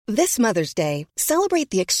This Mother's Day, celebrate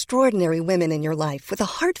the extraordinary women in your life with a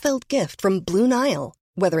heartfelt gift from Blue Nile.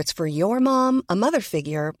 Whether it's for your mom, a mother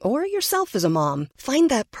figure, or yourself as a mom, find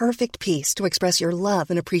that perfect piece to express your love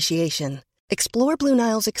and appreciation. Explore Blue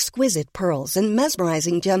Nile's exquisite pearls and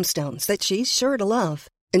mesmerizing gemstones that she's sure to love.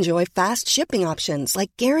 Enjoy fast shipping options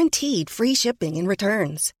like guaranteed free shipping and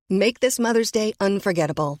returns. Make this Mother's Day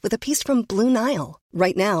unforgettable with a piece from Blue Nile.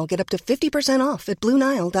 Right now, get up to 50% off at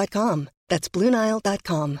BlueNile.com. That's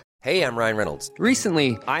BlueNile.com. Hey, I'm Ryan Reynolds.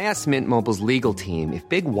 Recently, I asked Mint Mobile's legal team if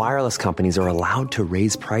big wireless companies are allowed to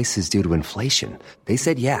raise prices due to inflation. They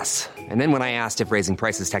said yes. And then when I asked if raising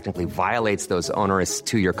prices technically violates those onerous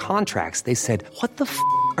two-year contracts, they said, "What the f***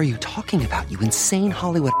 are you talking about, you insane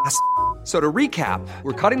Hollywood ass?" So to recap,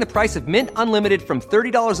 we're cutting the price of Mint Unlimited from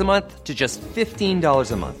 $30 a month to just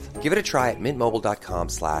 $15 a month. Give it a try at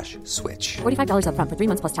mintmobile.com/switch. $45 up front for 3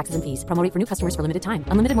 months plus taxes and fees. Promo rate for new customers for limited time.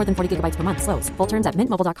 Unlimited more than 40 gigabytes per month. Slows full terms at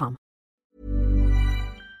mintmobile.com.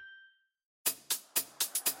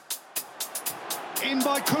 In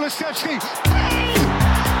by Kulusevski.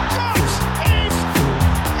 That is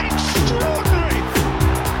extraordinary.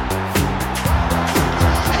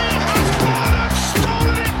 He has gone and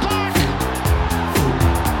stolen it back.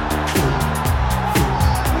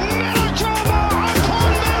 Melodrama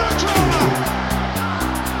upon melodrama.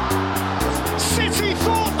 City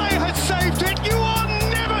thought they had saved it. You are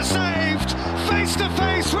never saved. Face to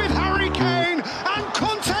face with Harry Kane, and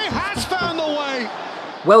Conte has found the way.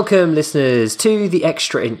 Welcome, listeners, to The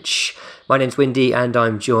Extra Inch. My name's Windy, and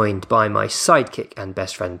I'm joined by my sidekick and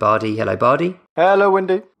best friend, Bardi. Hello, Bardi. Hello,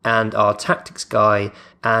 Windy. And our tactics guy.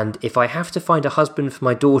 And if I have to find a husband for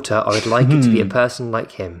my daughter, I would like it to be a person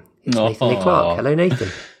like him. It's Nathan Lee Clark. Hello,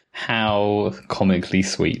 Nathan. How comically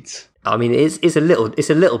sweet. I mean, it's a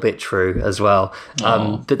little bit true as well.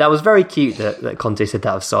 But that was very cute that Conte said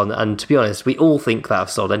that of Son. And to be honest, we all think that of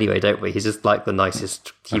Son anyway, don't we? He's just like the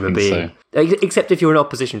nicest human being. So. Except if you're an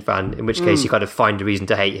opposition fan, in which case you kind of find a reason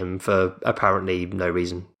to hate him for apparently no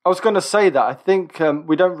reason. I was going to say that. I think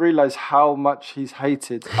we don't realise how much he's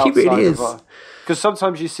hated outside he really is. Because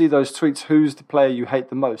sometimes you see those tweets, who's the player you hate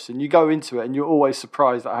the most? And you go into it and you're always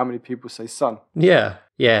surprised at how many people say Son. Yeah.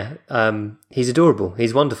 He's adorable.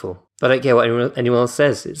 He's wonderful. I don't care what anyone else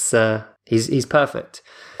says. It's he's perfect.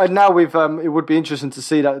 And now we've it would be interesting to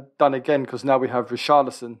see that done again, because now we have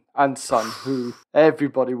Richarlison and Son, who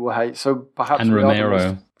everybody will hate. So perhaps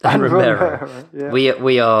Romero. Yeah.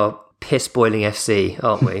 We are piss boiling FC,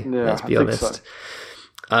 aren't we? Yeah, Let's be honest. So.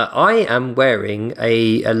 I am wearing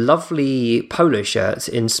a lovely polo shirt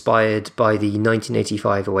inspired by the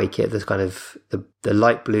 1985 away kit, the kind of the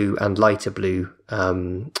light blue and lighter blue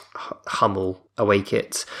Hummel away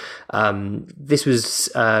kit. This was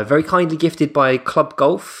very kindly gifted by Club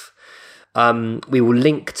Golf. We will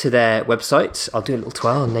link to their website. I'll do a little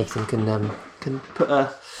twirl, and Nathan can put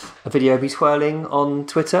a video of me twirling on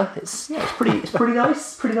Twitter. It's pretty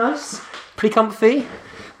nice, pretty comfy.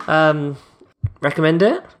 Recommend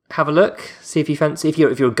it. Have a look. See if you fancy. If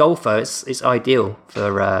you're a golfer, it's ideal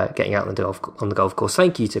for getting out on the golf course.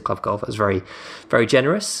 Thank you to Club Golf. That was very, very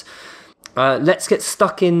generous. Let's get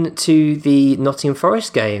stuck into the Nottingham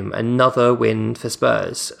Forest game. Another win for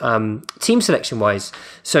Spurs. Team selection wise,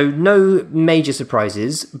 so no major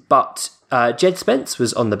surprises, but Jed Spence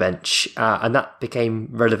was on the bench, and that became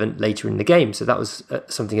relevant later in the game, so that was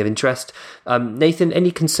something of interest. Nathan,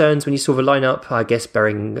 any concerns when you saw the lineup? I guess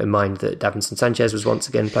bearing in mind that Davinson Sanchez was once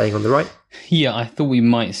again playing on the right. Yeah, I thought we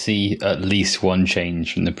might see at least one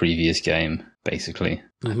change from the previous game. Basically,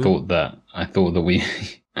 I thought that we.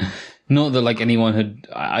 Not that like anyone had.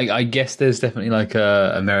 I guess there's definitely like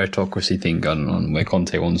a meritocracy thing going on where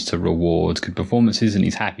Conte wants to reward good performances and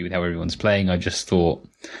he's happy with how everyone's playing. I just thought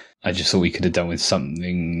we could have done with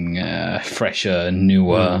something fresher,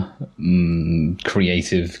 newer,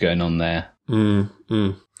 creative going on there.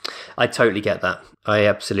 I totally get that. I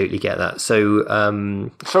absolutely get that.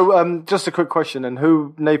 So, just a quick question. And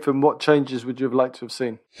Nathan, what changes would you have liked to have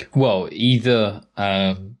seen? Well, either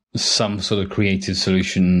some sort of creative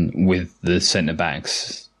solution with the centre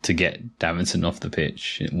backs to get Davinson off the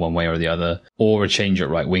pitch one way or the other, or a change at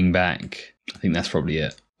right wing back. I think that's probably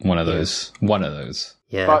it. One of those.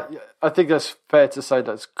 Yeah. But I think that's fair to say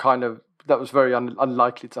that was very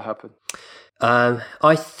unlikely to happen.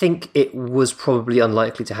 I think it was probably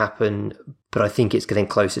unlikely to happen, but I think it's getting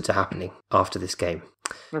closer to happening after this game.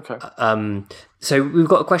 Okay. So we've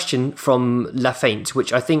got a question from Lafayette,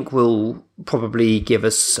 which I think will probably give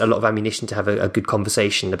us a lot of ammunition to have a good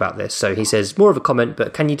conversation about this. So he says, more of a comment,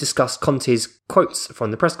 but can you discuss Conte's quotes from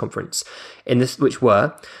the press conference, which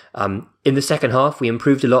were, in the second half, we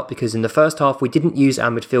improved a lot because in the first half, we didn't use our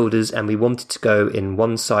midfielders and we wanted to go in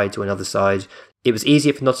one side to another side. It was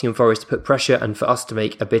easier for Nottingham Forest to put pressure and for us to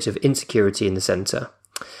make a bit of insecurity in the centre.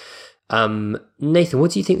 Nathan,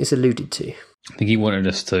 what do you think this alluded to? I think he wanted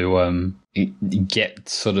us to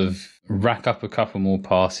rack up a couple more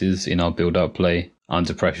passes in our build-up play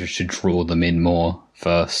under pressure to draw them in more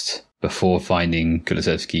first before finding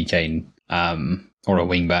Kulusevski, Kane, or a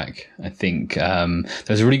wing-back. I think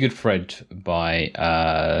there's a really good thread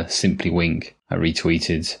by Simply Wink I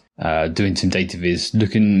retweeted, doing some data viz,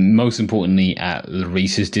 looking most importantly at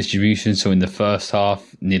Lloris's distribution. So in the first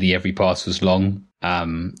half, nearly every pass was long.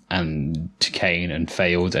 And to Kane and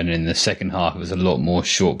failed. And in the second half, it was a lot more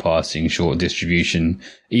short passing, short distribution,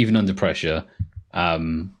 even under pressure,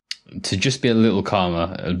 to just be a little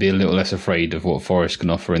calmer, be a little less afraid of what Forest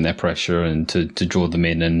can offer in their pressure and to draw them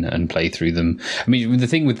in and play through them. I mean, the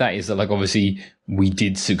thing with that is that, like, obviously we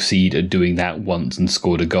did succeed at doing that once and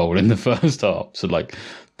scored a goal in the first half. So like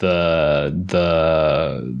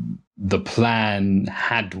the plan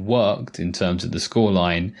had worked in terms of the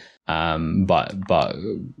scoreline, but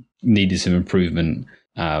needed some improvement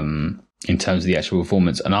in terms of the actual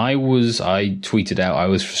performance. And I tweeted out I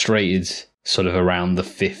was frustrated sort of around the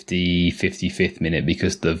 55th minute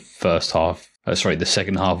because the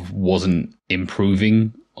second half wasn't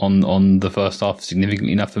improving on the first half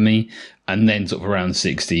significantly enough for me. And then sort of around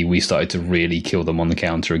 60, we started to really kill them on the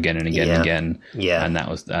counter again and again and again. Yeah.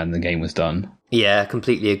 And the game was done. Yeah,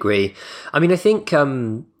 completely agree. I mean, I think,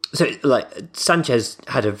 Sanchez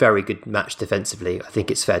had a very good match defensively. I think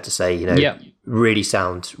it's fair to say, really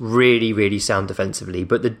sound defensively.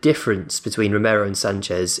 But the difference between Romero and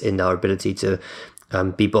Sanchez in our ability to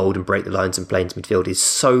be bold and break the lines and play into midfield is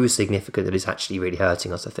so significant that it's actually really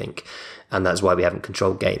hurting us, I think. And that's why we haven't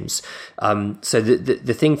controlled games. So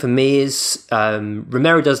the thing for me is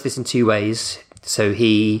Romero does this in two ways. So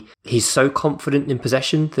he's so confident in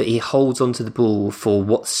possession that he holds onto the ball for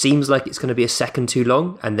what seems like it's going to be a second too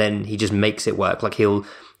long, and then he just makes it work. Like he'll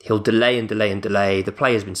delay and delay and delay. The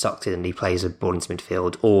player's been sucked in and he plays a ball into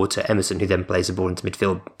midfield, or to Emerson, who then plays a ball into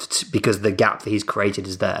midfield because the gap that he's created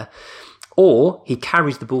is there. Or he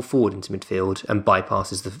carries the ball forward into midfield and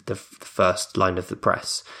bypasses the first line of the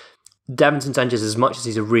press. Davinson Sanchez, as much as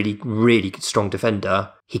he's a really, really strong defender,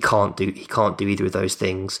 he can't do either of those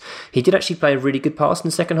things. He did actually play a really good pass in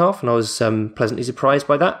the second half, and I was pleasantly surprised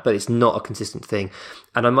by that, but it's not a consistent thing.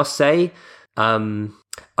 And I must say,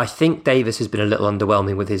 I think Davis has been a little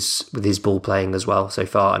underwhelming with his ball playing as well so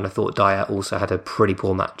far, and I thought Dyer also had a pretty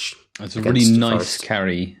poor match. It's a really nice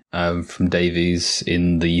carry from Davies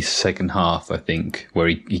in the second half, I think, where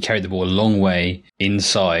he carried the ball a long way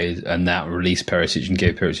inside, and that released Perisic and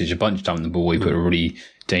gave Perisic a bunch of time on the ball. He put a really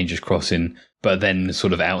dangerous cross in. But then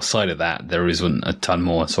sort of outside of that, there isn't a ton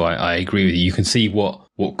more. So I agree with you. You can see what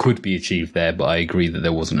could be achieved there, but I agree that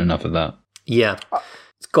there wasn't enough of that. Yeah.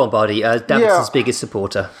 Go on, Bardi. Davidson's biggest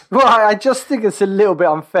supporter. Well, I just think it's a little bit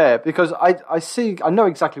unfair because I know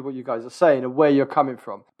exactly what you guys are saying and where you're coming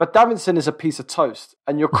from. But Davinson is a piece of toast,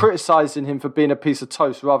 and you're criticising him for being a piece of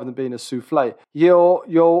toast rather than being a souffle.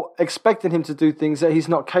 You're expecting him to do things that he's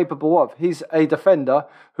not capable of. He's a defender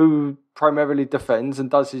who primarily defends and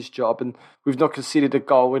does his job, and we've not conceded a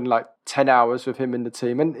goal in like 10 hours with him in the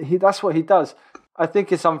team, and that's what he does. I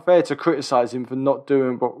think it's unfair to criticise him for not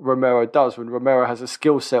doing what Romero does when Romero has a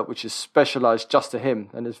skill set which is specialised just to him,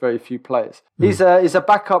 and there's very few players. He's a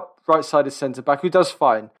backup right-sided centre-back who does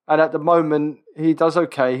fine, and at the moment he does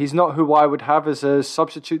okay. He's not who I would have as a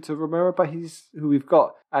substitute to Romero, but he's who we've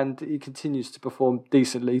got, and he continues to perform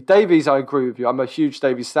decently. Davies, I agree with you. I'm a huge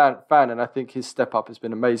Davies fan, and I think his step-up has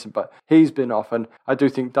been amazing, but he's been off, and I do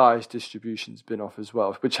think Dyer's distribution's been off as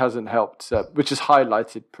well, which hasn't helped, which has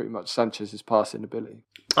highlighted pretty much Sanchez's passing ability.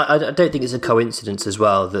 I don't think it's a coincidence as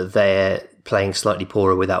well that they're playing slightly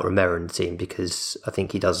poorer without Romero in the team, because I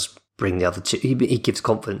think he does bring the other two. He gives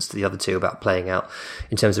confidence to the other two about playing out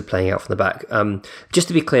in terms of playing out from the back. Just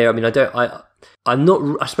to be clear, I mean, I'm not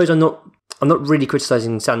really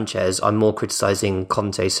criticising Sanchez. I'm more criticising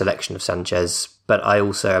Conte's selection of Sanchez, but I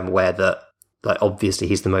also am aware that, like, obviously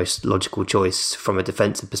he's the most logical choice from a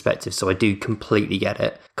defensive perspective. So I do completely get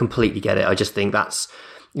it. I just think that's,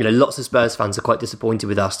 lots of Spurs fans are quite disappointed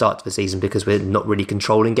with our start to the season because we're not really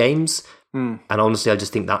controlling games. And honestly, I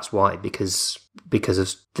just think that's why, because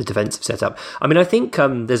of the defensive setup. I mean, I think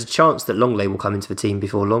there's a chance that Longley will come into the team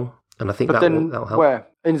before long, and I think that'll help. Where?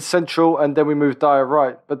 in central, and then we moved Dyer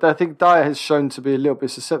right. But I think Dyer has shown to be a little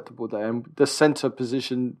bit susceptible there, and the centre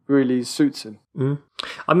position really suits him.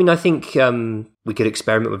 I mean, I think we could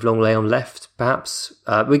experiment with Longley on left, perhaps.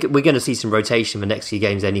 We're going to see some rotation for the next few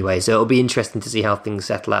games anyway, so it'll be interesting to see how things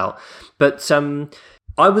settle out. But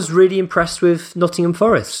I was really impressed with Nottingham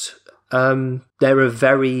Forest. They're a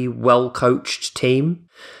very well-coached team.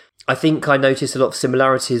 I think I noticed a lot of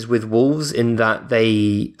similarities with Wolves in that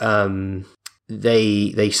they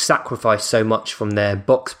sacrificed so much from their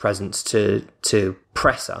box presence to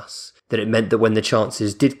press us that it meant that when the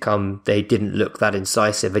chances did come, they didn't look that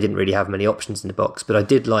incisive. They didn't really have many options in the box. But I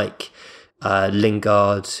did like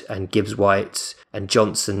Lingard and Gibbs-White and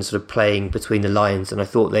Johnson sort of playing between the lines, and I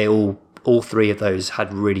thought they all three of those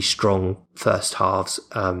had really strong first halves,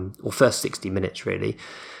 or first 60 minutes really.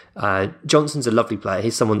 Johnson's a lovely player.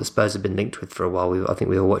 He's someone that Spurs have been linked with for a while. I think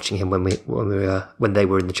we were watching him when they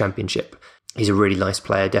were in the Championship. He's a really nice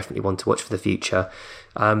player, definitely one to watch for the future.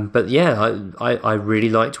 But yeah, I really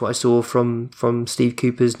liked what I saw from Steve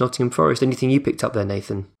Cooper's Nottingham Forest. Anything you picked up there,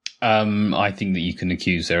 Nathan? I think that you can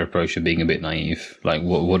accuse their approach of being a bit naive. Like,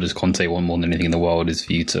 what does Conte want more than anything in the world is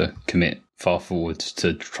for you to commit far forward,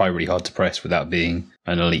 to try really hard to press without being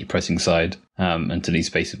an elite pressing side, and to leave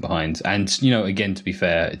spaces behind. And, you know, again, to be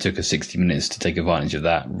fair, it took us 60 minutes to take advantage of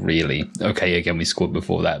that, really. Okay, again, we scored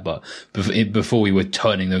before that, but before we were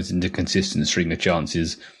turning those into consistent stream of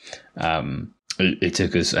chances, it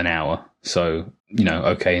took us an hour. So, you know,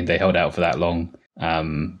 okay, they held out for that long.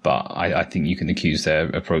 But I think you can accuse their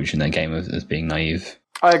approach in that game as being naive.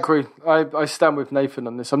 I agree. I stand with Nathan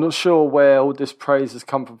on this. I'm not sure where all this praise has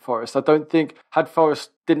come from Forest. I don't think, had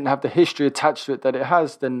Forest didn't have the history attached to it that it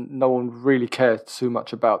has, then no one really cared too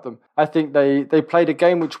much about them. I think they played a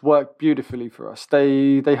game which worked beautifully for us.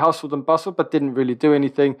 They hustled and bustled but didn't really do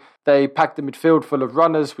anything. They packed the midfield full of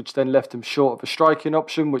runners, which then left them short of a striking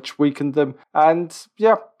option, which weakened them. And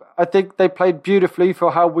yeah, I think they played beautifully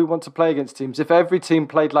for how we want to play against teams. If every team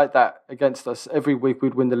played like that against us every week,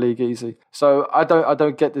 we'd win the league easy. So I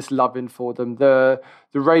don't get this loving for them. The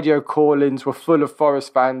radio call-ins were full of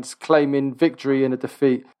Forest fans claiming victory in a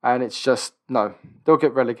defeat, and it's just, no, they'll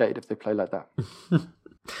get relegated if they play like that.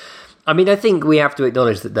 I mean, I think we have to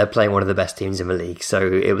acknowledge that they're playing one of the best teams in the league, so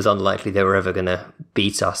it was unlikely they were ever going to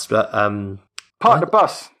beat us. But park the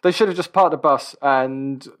bus. They should have just parked the bus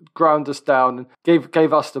and ground us down and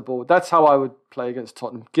gave us the ball. That's how I would play against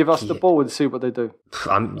Tottenham. Give us the ball and see what they do.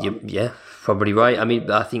 Yeah, probably right. I mean,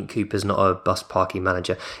 I think Cooper's not a bus parking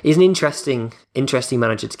manager. He's an interesting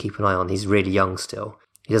manager to keep an eye on. He's really young still.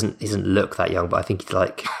 He doesn't look that young, but I think he's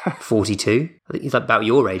like 42. I think he's like about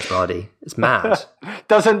your age, Vardy. It's mad.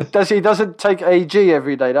 doesn't take AG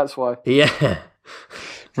every day, that's why. Yeah.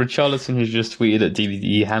 Richarlison has just tweeted at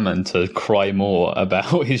DD Hammond to cry more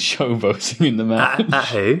about his showboating in the match. At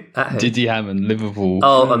who? DD Hammond, Liverpool.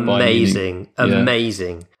 Oh, amazing.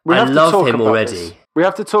 Amazing. I love him already. This. We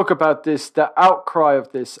have to talk about this, the outcry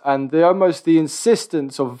of this, and the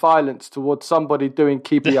insistence of violence towards somebody doing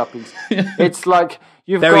keepy uppies. It's like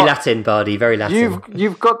Latin, Bardi, very Latin.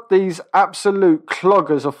 You've got these absolute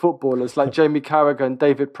cloggers of footballers like Jamie Carragher and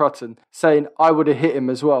David Prutton saying, I would have hit him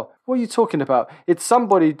as well. What are you talking about? It's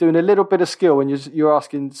somebody doing a little bit of skill and you're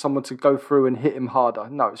asking someone to go through and hit him harder.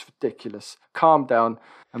 No, it's ridiculous. Calm down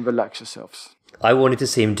and relax yourselves. I wanted to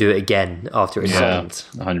see him do it again after it happened.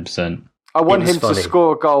 100%. I want him to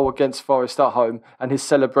score a goal against Forest at home, and his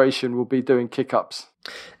celebration will be doing kick-ups.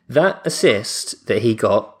 That assist that he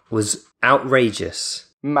got was outrageous.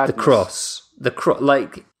 Madness. The cross,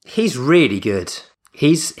 like, he's really good.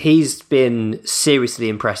 He's been seriously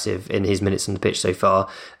impressive in his minutes on the pitch so far.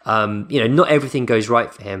 Not everything goes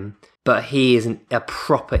right for him, but he is a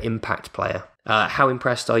proper impact player. How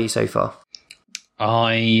impressed are you so far?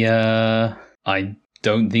 I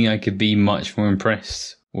don't think I could be much more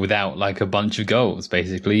impressed without like a bunch of goals.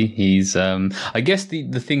 Basically, he's I guess the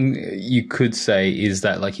thing you could say is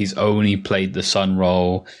that like he's only played the Son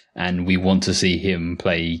role, and we want to see him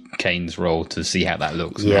play Kane's role to see how that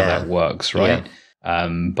looks and how that works, right?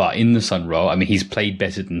 Yeah. But in the Son role, I mean, he's played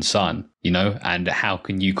better than Son, and how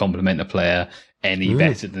can you compliment a player any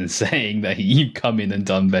better than saying that you've come in and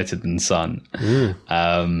done better than Son?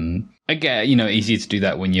 Again, easier to do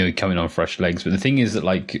that when you're coming on fresh legs. But the thing is that,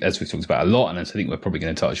 like, as we've talked about a lot, and as I think we're probably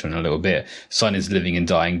going to touch on in a little bit, Son is living and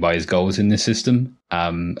dying by his goals in this system.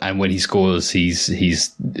 And when he scores, he's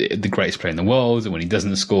the greatest player in the world. And when he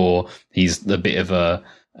doesn't score, he's a bit of a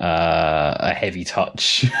heavy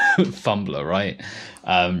touch fumbler, right?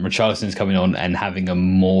 Richarlison's coming on and having a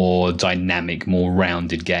more dynamic, more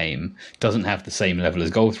rounded game. Doesn't have the same level as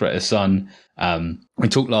goal threat as Son. We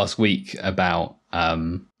talked last week about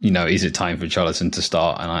is it time for Richarlison to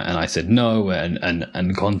start? And I said no,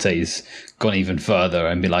 and Conte's gone even further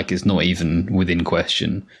and be like, it's not even within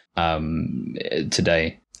question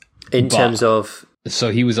today. Terms of...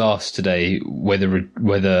 So he was asked today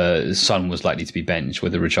whether Son was likely to be benched,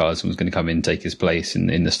 whether Richarlison was going to come in and take his place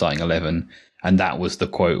in the starting 11. And that was the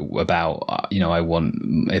quote about, I want,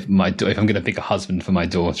 if I'm going to pick a husband for my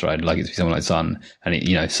daughter, I'd like it to be someone like Son.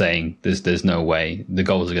 And, saying there's no way the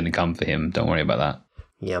goals are going to come for him. Don't worry about that.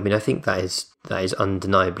 Yeah, I mean, I think that is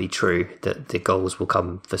undeniably true that the goals will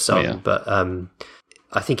come for Son. Yeah. But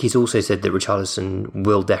I think he's also said that Richarlison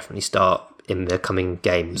will definitely start in the coming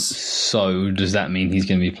games. So does that mean he's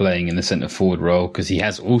going to be playing in the centre forward role? Because he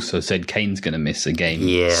has also said Kane's going to miss a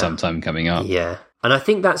game sometime coming up. Yeah. And I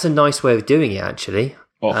think that's a nice way of doing it, actually.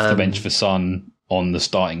 Off the bench for Son, on the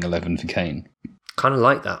starting 11 for Kane. Kind of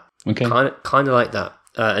like that. Okay. Kind of like that.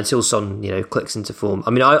 Until Son, clicks into form. I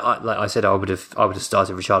mean, I like I said, I would have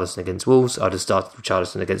started Richarlison against Wolves. I'd have started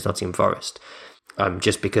Richarlison against Nottingham Forest.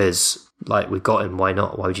 Just because, we've got him, why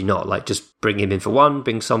not? Why would you not? Just bring him in for one,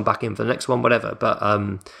 bring Son back in for the next one, whatever. But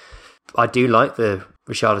I do like the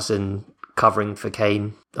Richarlison covering for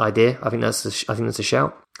Kane idea. I think that's a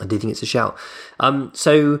shout. I do think it's a shout.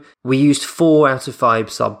 So we used 4 out of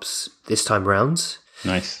 5 subs this time round.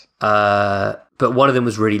 Nice. But one of them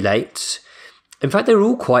was really late. In fact, they were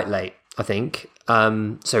all quite late, I think.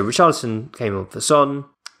 So Richarlison came on for Son.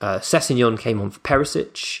 Sessegnon came on for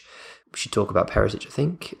Perisic. We should talk about Perisic, I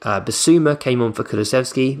think. Basuma came on for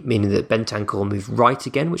Kulusevski, meaning that Bentancur moved right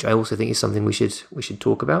again, which I also think is something we should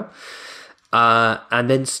talk about. And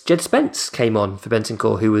then Jed Spence came on for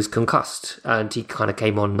Bentancur, who was concussed, and he kind of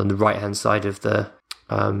came on the right-hand side of the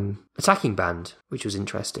attacking band, which was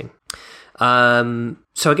interesting. So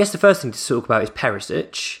I guess the first thing to talk about is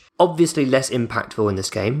Perisic. Obviously less impactful in this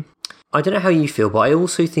game. I don't know how you feel, but I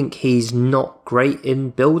also think he's not great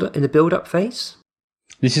in the build-up phase.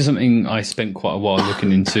 This is something I spent quite a while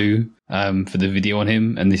looking into for the video on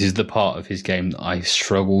him, and this is the part of his game that I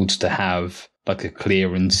struggled to have a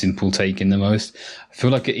clear and simple take in the most. I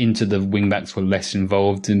feel like Inter the wing-backs were less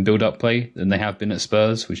involved in build-up play than they have been at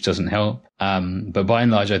Spurs, which doesn't help. But by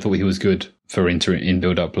and large, I thought he was good for Inter in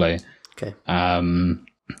build-up play. Okay.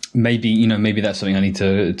 Maybe that's something I need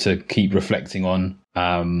to keep reflecting on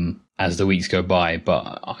as the weeks go by,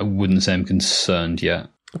 but I wouldn't say I'm concerned yet.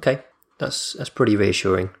 Okay. That's pretty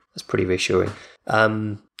reassuring. Sessegnon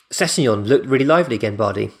looked really lively again,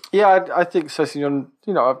 Bardi. Yeah, I think Sessegnon,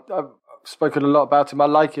 I've spoken a lot about him. I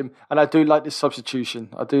like him, and I do like this substitution.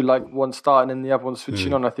 I do like one starting and the other one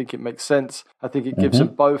switching on. I think it makes sense. I think it gives them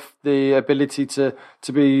both the ability to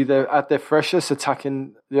be at their freshest,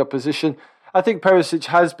 attacking the opposition. I think Perisic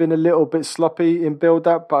has been a little bit sloppy in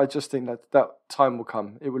build-up, but I just think that time will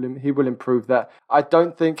come. He will improve that. I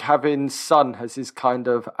don't think having Son as his kind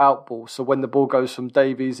of outball, so when the ball goes from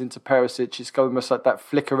Davies into Perisic, it's going almost like that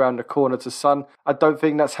flick around the corner to Son. I don't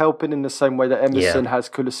think that's helping in the same way that Emerson has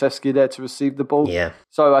Kulusevski there to receive the ball. Yeah.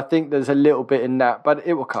 So I think there's a little bit in that, but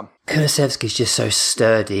it will come. Kulusevski's just so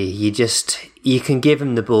sturdy. You can give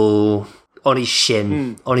him the ball on his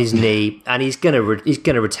shin, on his knee, and he's gonna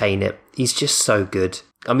retain it. He's just so good.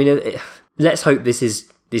 I mean, let's hope this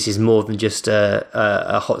is more than just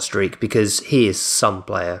a hot streak, because he is some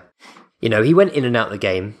player. He went in and out of the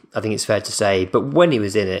game, I think it's fair to say, but when he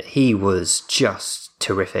was in it, he was just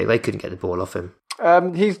terrific. They couldn't get the ball off him.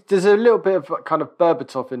 There's a little bit of kind of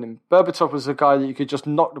Berbatov in him. Berbatov was a guy that you could just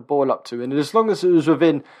knock the ball up to, and as long as it was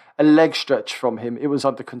within a leg stretch from him, it was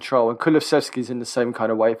under control. And Kulusevski's in the same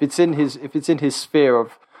kind of way. If it's in his sphere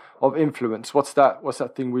of influence, what's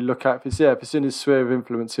that thing we look at? If it's in his sphere of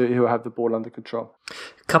influence, he'll have the ball under control.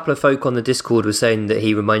 A couple of folk on the Discord were saying that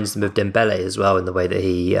he reminds them of Dembele as well in the way that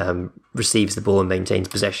he receives the ball and maintains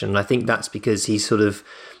possession. And I think that's because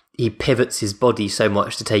he pivots his body so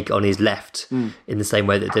much to take it on his left in the same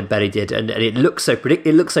way that Dembele did, and it looks so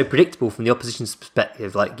predictable from the opposition's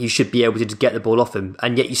perspective. Like, you should be able to get the ball off him,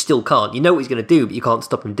 and yet you still can't. You know what he's going to do, but you can't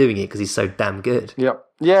stop him doing it because he's so damn good.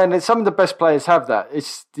 Yeah, and some of the best players have that.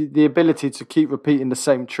 It's the ability to keep repeating the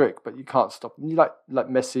same trick, but you can't stop them. Like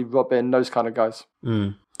Messi, Robin, those kind of guys.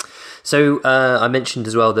 So I mentioned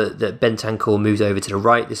as well that Bentancur moved over to the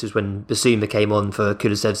right. This was when Basuma came on for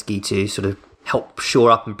Kulusevski to sort of help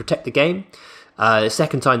shore up and protect the game. The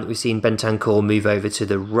second time that we've seen Bentancur move over to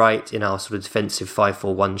the right in our sort of defensive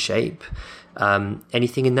 5-4-1 shape.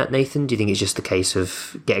 Anything in that, Nathan? Do you think it's just the case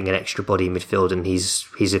of getting an extra body in midfield and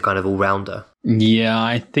he's a kind of all-rounder? Yeah,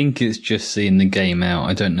 I think it's just seeing the game out.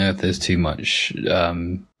 I don't know if there's too much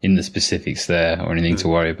in the specifics there or anything to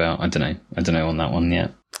worry about. I don't know on that one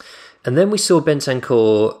yet. And then we saw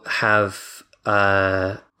Bentancur have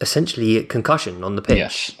essentially a concussion on the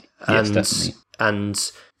pitch. Yes, definitely.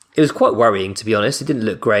 And it was quite worrying, to be honest. It didn't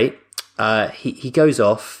look great. He goes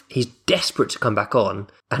off. He's desperate to come back on.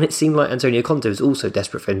 And it seemed like Antonio Conte was also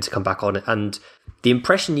desperate for him to come back on. And the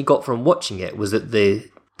impression you got from watching it was that the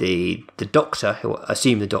doctor, who I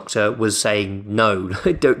assume the doctor, was saying no,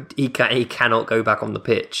 he cannot go back on the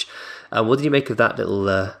pitch. What did you make of that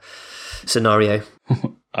little scenario?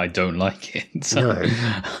 I don't like it. No.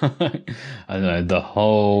 I don't know. The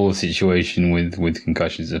whole situation with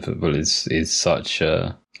concussions in football is such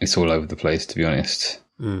it's all over the place, to be honest.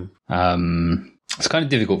 It's kind of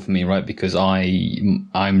difficult for me, right? Because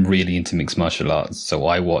I'm really into mixed martial arts, so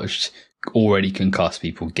I watched already concussed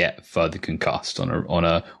people get further concussed on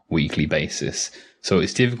a weekly basis. So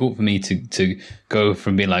it's difficult for me to go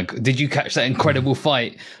from being like, did you catch that incredible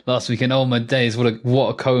fight last weekend? Oh my days, what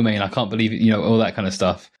a co-main, I can't believe it, all that kind of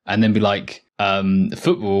stuff. And then be like,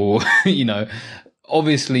 football,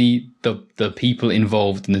 obviously the people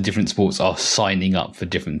involved in the different sports are signing up for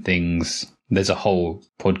different things. There's a whole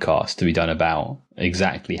podcast to be done about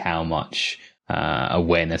exactly how much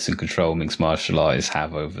awareness and control mixed martial artists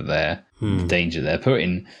have over the danger they're put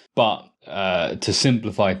in. But to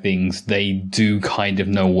simplify things, they do kind of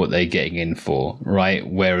know what they're getting in for, right?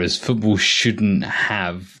 Whereas football shouldn't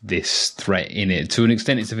have this threat in it. To an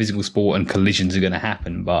extent, it's a physical sport and collisions are going to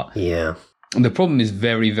happen. But yeah, the problem is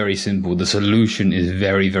very, very simple. The solution is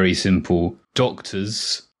very, very simple.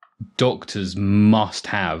 Doctors must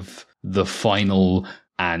have the final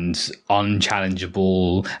and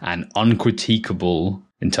unchallengeable and uncritiquable,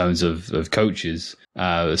 in terms of coaches,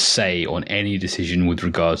 say on any decision with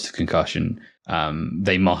regards to concussion.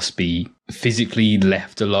 They must be physically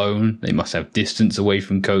left alone. They must have distance away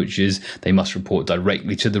from coaches. They must report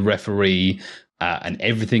directly to the referee. And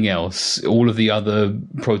everything else, all of the other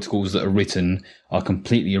protocols that are written are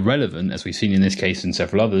completely irrelevant, as we've seen in this case and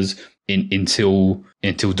several others, until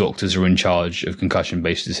doctors are in charge of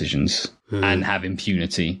concussion-based decisions and have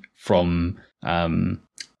impunity from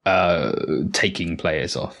taking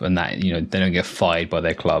players off, and that they don't get fired by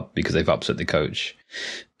their club because they've upset the coach.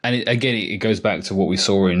 And it goes back to what we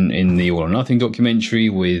saw in the All or Nothing documentary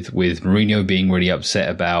with Mourinho being really upset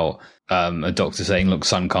about a doctor saying, look,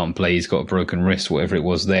 Son can't play, he's got a broken wrist, whatever it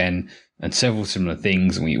was then, and several similar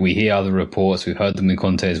things. We hear other reports, we've heard them with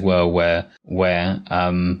Conte as well, where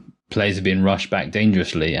players are being rushed back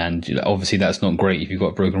dangerously, and obviously that's not great if you've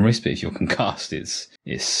got a broken wrist, but if you're concussed,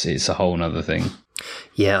 it's a whole other thing.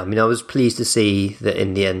 Yeah, I mean, I was pleased to see that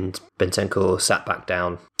in the end, Bentancur sat back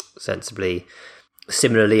down sensibly.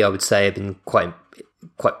 Similarly, I would say I've been quite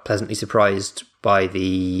pleasantly surprised by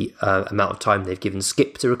the amount of time they've given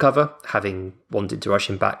Skip to recover, having wanted to rush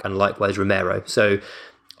him back, and likewise Romero. So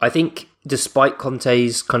I think despite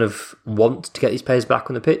Conte's kind of want to get these players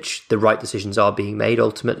back on the pitch, the right decisions are being made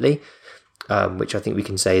ultimately, which I think we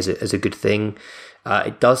can say is a good thing.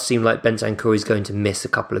 It does seem like Bentancur is going to miss a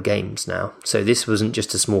couple of games now. So this wasn't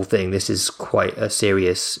just a small thing. This is quite a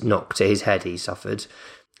serious knock to his head he suffered,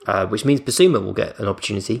 which means Bissouma will get an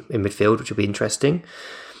opportunity in midfield, which will be interesting.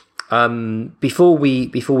 Before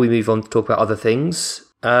we move on to talk about other things,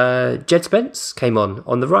 Jed Spence came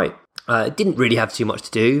on the right. Didn't really have too much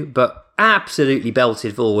to do, but absolutely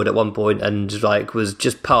belted forward at one point and was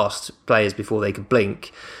just past players before they could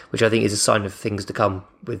blink, which I think is a sign of things to come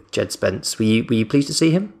with Jed Spence. Were you pleased to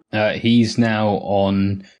see him? He's now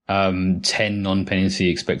on 10 non-penalty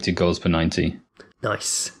expected goals per 90.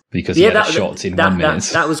 Nice. Because he had a shot in 1 minute.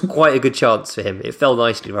 That was quite a good chance for him. It fell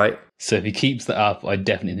nicely, right? So if he keeps that up, I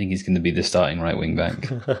definitely think he's going to be the starting right wing back.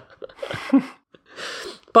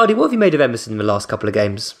 Bardi, what have you made of Emerson in the last couple of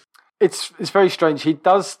games? It's very strange. He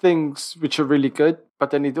does things which are really good, but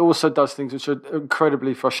then he also does things which are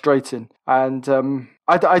incredibly frustrating. And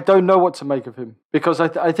I don't know what to make of him, because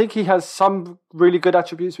I think he has some really good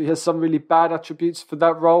attributes. He has some really bad attributes for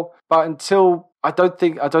that role. But until I don't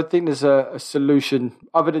think there's a solution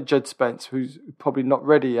other than Jed Spence, who's probably not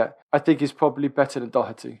ready yet. I think he's probably better than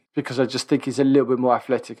Doherty, because I just think he's a little bit more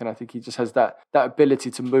athletic, and I think he just has that ability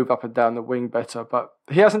to move up and down the wing better. But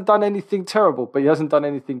he hasn't done anything terrible, but he hasn't done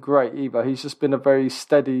anything great either. He's just been a very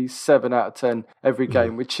steady 7 out of 10 every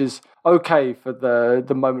game, which is okay for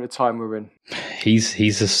the moment of time we're in. He's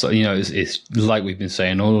it's like we've been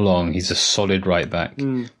saying all along, he's a solid right back.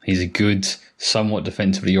 He's a good, somewhat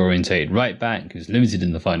defensively orientated right back who's limited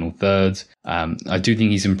in the final third. I do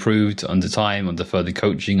think he's improved under time, under further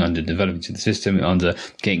coaching, under development of the system, under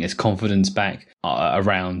getting his confidence back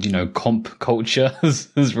around, comp culture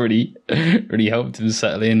has really helped him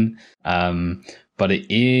settle in. But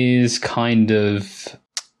it is kind of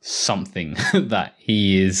something that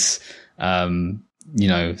he is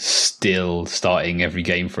still starting every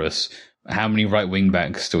game for us. How many right wing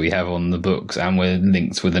backs do we have on the books? And we're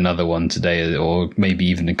linked with another one today, or maybe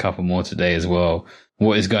even a couple more today as well.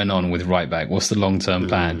 What is going on with right back? What's the long-term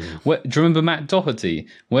plan? Do you remember Matt Doherty?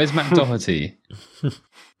 Where's Matt Doherty?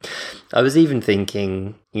 I was even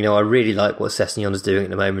thinking, I really like what Sessegnon's doing at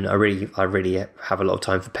the moment. I really have a lot of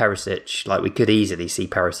time for Perisic. Like, we could easily see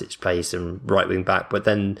Perisic play some right wing back, but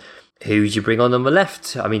then who would you bring on the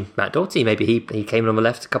left? I mean, Matt Doherty, maybe he came on the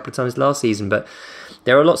left a couple of times last season, but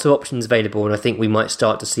there are lots of options available, and I think we might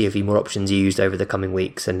start to see a few more options used over the coming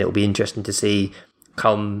weeks, and it'll be interesting to see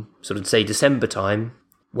come sort of say December time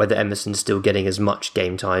whether Emerson's still getting as much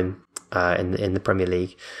game time in the Premier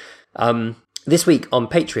League. This week on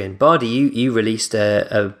Patreon, Bardi, you released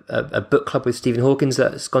a book club with Stephen Hawkins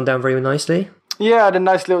that's gone down very nicely. Yeah, I had a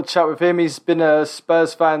nice little chat with him. He's been a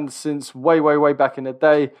Spurs fan since way, way, way back in the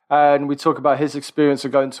day. And we talk about his experience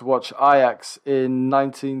of going to watch Ajax in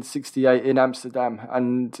 1968 in Amsterdam.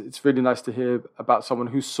 And it's really nice to hear about someone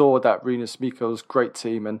who saw that Rinus Michels great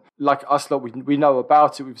team. And like us lot, we know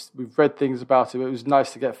about it. We've read things about it. It was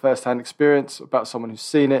nice to get first-hand experience about someone who's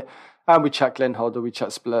seen it. And we chat Glenn Hoddle, we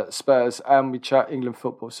chat Spurs, and we chat England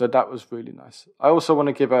football. So that was really nice. I also want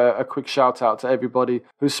to give a quick shout out to everybody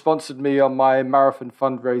who sponsored me on my marathon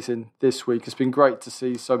fundraising this week. It's been great to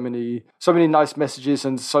see so many nice messages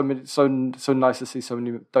and so nice to see so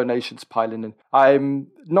many donations piling in. I'm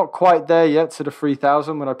not quite there yet to the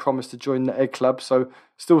 3,000 when I promised to join the Egg Club. So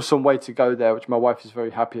still some way to go there, which my wife is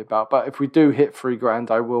very happy about. But if we do hit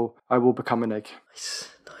 $3,000, I will become an egg. Nice.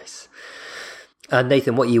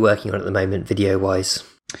 Nathan, what are you working on at the moment, video-wise?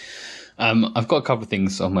 I've got a couple of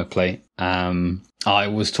things on my plate. I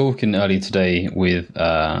was talking earlier today with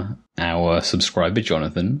our subscriber,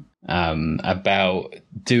 Jonathan, about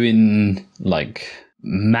doing like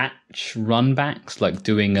match runbacks, like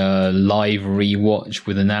doing a live rewatch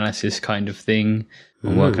with analysis kind of thing.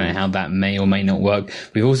 I'm working on how that may or may not work.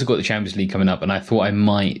 We've also got the Champions League coming up, and I thought I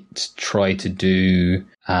might try to do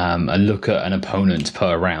a look at an opponent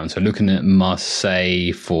per round. So looking at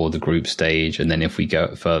Marseille for the group stage, and then if we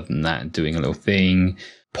go further than that, doing a little thing.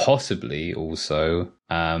 Possibly also,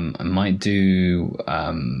 I might do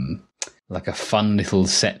like a fun little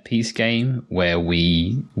set piece game where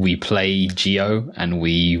we play Geo and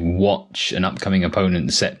we watch an upcoming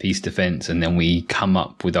opponent's set piece defense, and then we come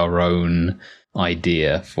up with our own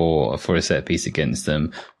idea for a set piece against them.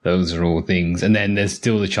 Those are all things, and then there's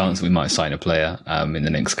still the chance that we might sign a player in the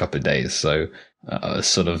next couple of days. So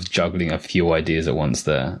sort of juggling a few ideas at once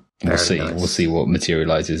there. We'll see. Nice. We'll see what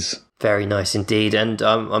materializes. Very nice indeed, and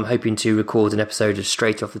I'm hoping to record an episode of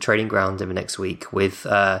Straight Off the Training Ground in the next week with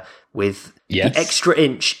the Extra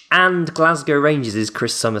Inch and Glasgow Rangers'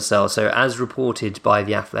 Chris Summersell. So as reported by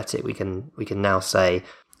The Athletic, we can now say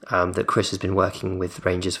that Chris has been working with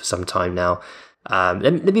Rangers for some time now.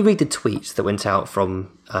 Let me read the tweet that went out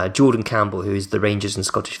from Jordan Campbell, who is the Rangers and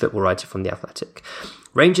Scottish football writer from The Athletic.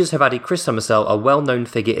 Rangers have added Chris Summersell, a well-known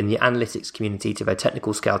figure in the analytics community, to their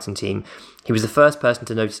technical scouting team. He was the first person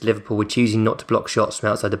to notice Liverpool were choosing not to block shots from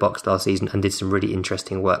outside the box last season and did some really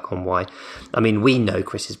interesting work on why. I mean, we know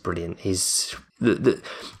Chris is brilliant. The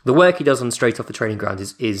work he does on Straight Off the Training Ground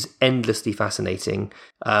is endlessly fascinating.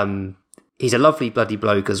 He's a lovely bloody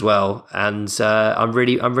bloke as well, and I'm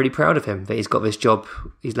really proud of him that he's got this job.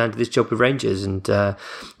 He's landed this job with Rangers, and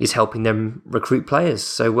he's helping them recruit players.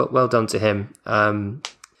 So well done to him.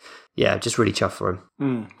 Yeah, just really chuffed for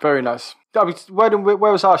him. Very nice. I mean,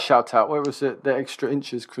 where was our shout out? Where was it? The Extra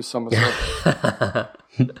Inches, Chris Summersell.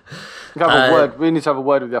 We need to have a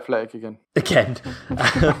word with The Athletic again.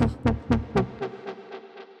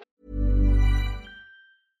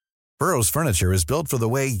 Burrow's furniture is built for the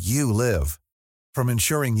way you live. From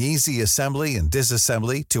ensuring easy assembly and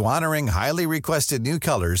disassembly to honoring highly requested new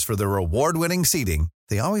colors for their award-winning seating,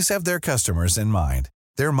 they always have their customers in mind.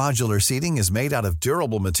 Their modular seating is made out of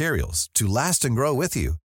durable materials to last and grow with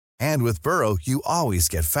you. And with Burrow, you always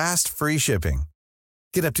get fast, free shipping.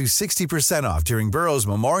 Get up to 60% off during Burrow's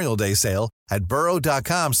Memorial Day sale at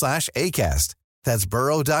burrow.com/ACAST. That's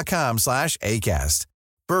burrow.com/ACAST.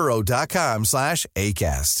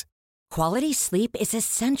 burrow.com/ACAST. Quality sleep is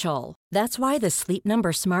essential. That's why the Sleep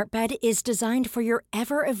Number Smart Bed is designed for your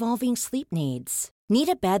ever-evolving sleep needs. Need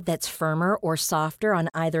a bed that's firmer or softer on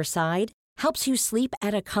either side? Helps you sleep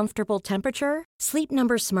at a comfortable temperature? Sleep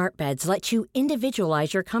Number Smart Beds let you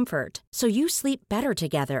individualize your comfort so you sleep better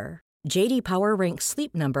together. JD Power ranks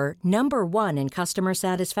Sleep Number number 1 in customer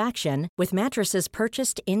satisfaction with mattresses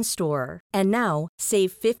purchased in-store. And now,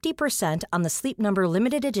 save 50% on the Sleep Number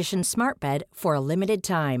Limited Edition Smart Bed for a limited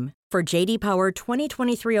time. For JD Power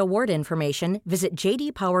 2023 award information, visit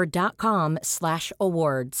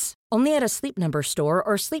jdpower.com/awards. Only at a Sleep Number store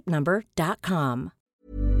or sleepnumber.com.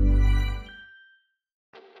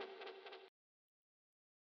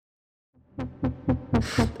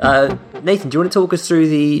 Nathan, do you want to talk us through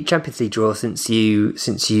the Champions League draw since you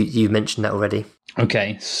mentioned that already?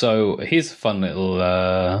 Okay, so here's a fun little.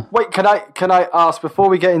 Wait, can I ask before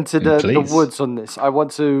we get into the woods on this? I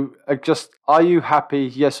want to are you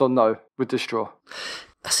happy, yes or no, with this draw?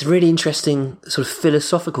 That's a really interesting sort of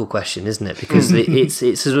philosophical question, isn't it? Because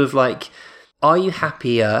it's sort of like, are you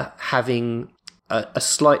happier having a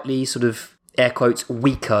slightly sort of air quotes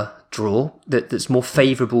weaker draw that's more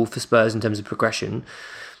favourable for Spurs in terms of progression,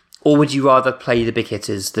 or would you rather play the big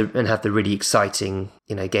hitters and have the really exciting,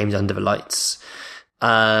 games under the lights?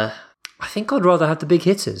 I think I'd rather have the big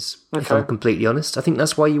hitters, if I'm completely honest. I think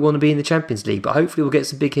that's why you want to be in the Champions League, but hopefully we'll get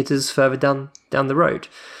some big hitters further down the road.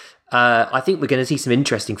 I think we're going to see some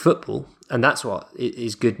interesting football, and that's what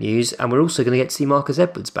is good news. And we're also going to get to see Marcus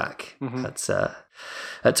Edwards back at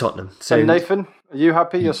Tottenham. So, Nathan, are you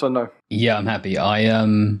happy, yes or no? Yeah, I'm happy.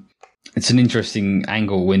 It's an interesting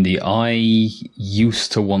angle, Windy. I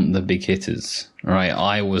used to want the big hitters, right?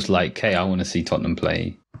 I was like, hey, I want to see Tottenham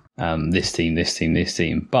play this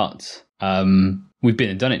team. But we've been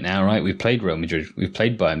and done it now, right? We've played Real Madrid, we've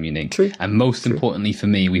played Bayern Munich. True. And most importantly for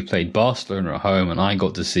me, we played Barcelona at home, and I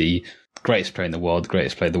got to see the greatest player in the world, the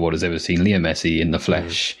greatest player the world has ever seen, Leo Messi, in the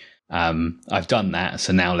flesh. I've done that,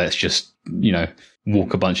 so now let's just,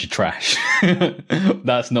 walk a bunch of trash.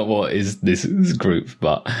 That's not what is this group,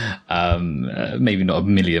 but maybe not a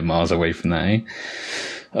million miles away from that, eh?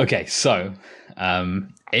 Okay, so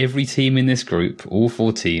every team in this group, all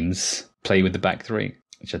 4 teams, play with the back 3,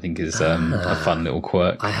 which I think is a fun little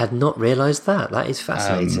quirk. I had not realised that. That is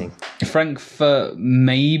fascinating. Frankfurt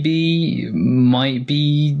might be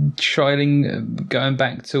trialing going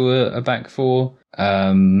back to a back 4.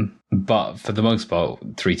 But for the most part,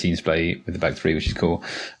 3 teams play with the back 3, which is cool.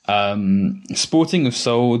 Sporting have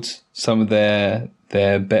sold some of their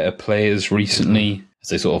better players recently, as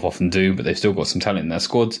they sort of often do, but they've still got some talent in their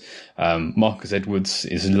squad. Marcus Edwards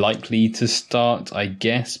is likely to start, I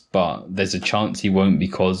guess, but there's a chance he won't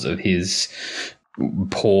because of his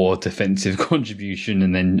poor defensive contribution,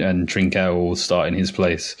 and Trincao will start in his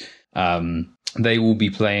place. They will be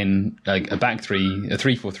playing like a back 3, a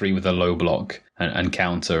 3-4-3 with a low block and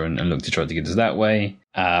counter and look to try to get us that way.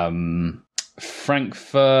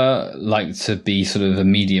 Frankfurt like to be sort of a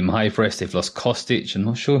medium high press. They've lost Kostic. I'm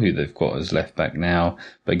not sure who they've got as left back now.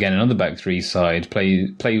 But again, another back 3 side,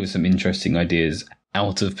 play with some interesting ideas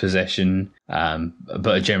out of possession,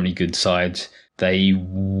 but a generally good side. They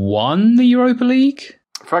won the Europa League.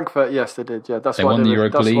 Frankfurt, yes, they did. Yeah, that's why they're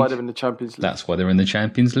in the Champions League. That's why they're in the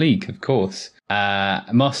Champions League, of course.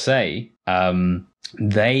 Marseille,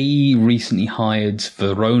 they recently hired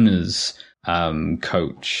Verona's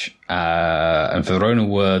coach, and Verona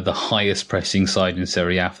were the highest pressing side in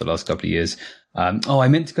Serie A for the last couple of years. I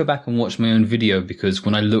meant to go back and watch my own video, because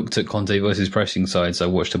when I looked at Conte versus pressing sides, I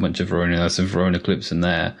watched a bunch of Verona. There's some Verona clips in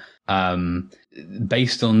there.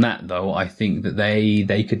 Based on that, though, I think that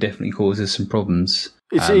they could definitely cause us some problems.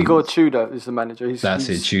 It's Igor Tudor is the manager. He's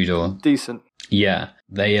Tudor. Decent. Yeah,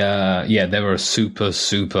 they were a super,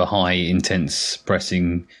 super high intense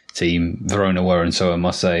pressing team. Verona were, and so are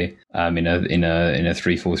Marseille, in a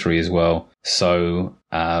 3-4-3 as well. So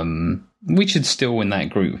we should still win that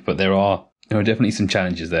group, but there are definitely some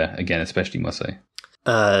challenges there again, especially Marseille.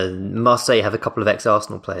 Marseille have a couple of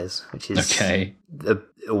ex-Arsenal players, which is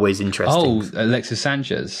always interesting. Oh, Alexis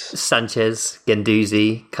Sanchez,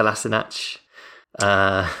 Guendouzi, Kolasinac.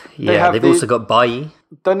 They've also got Bailly.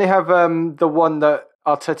 Don't they have the one that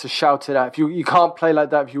Arteta shouted at? If you can't play like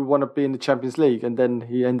that if you want to be in the Champions League, and then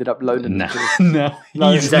he ended up loaning. No,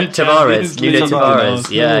 Is that Tavares? Nuno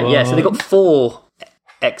Tavares. Yeah. So they've got 4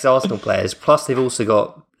 ex-Arsenal players, plus they've also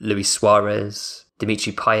got Luis Suarez,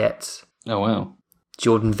 Dimitri Payet. Oh wow.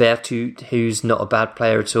 Jordan Vertu, who's not a bad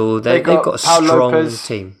player at all. They've got a strong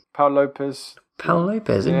team. Paul Lopez,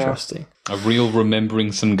 interesting. A real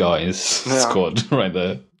remembering some guys squad right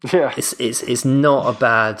there. Yeah, it's not a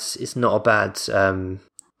bad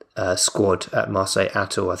squad at Marseille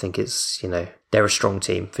at all. I think it's they're a strong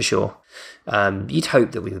team for sure. You'd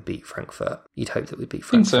hope that we would beat Frankfurt.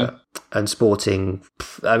 So. And Sporting.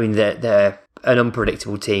 I mean, they're an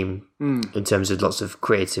unpredictable team in terms of lots of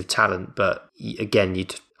creative talent. But again,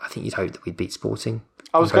 I think you'd hope that we'd beat Sporting.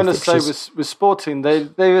 I was going to say with Sporting,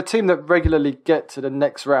 they're a team that regularly get to the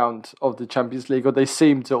next round of the Champions League, or they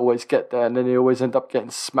seem to always get there, and then they always end up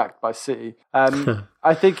getting smacked by City.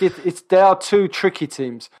 I think there are two tricky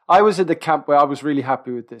teams. I was in the camp where I was really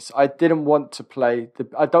happy with this. I don't want to play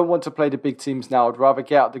the big teams now. I'd rather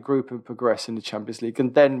get out the group and progress in the Champions League,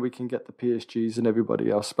 and then we can get the PSGs and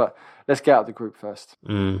everybody else. But let's get out the group first.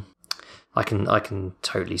 I can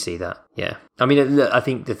totally see that. Yeah, I mean, I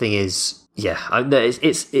think the thing is,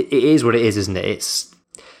 it is what it is, isn't it? It's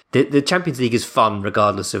the Champions League is fun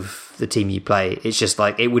regardless of the team you play. It's just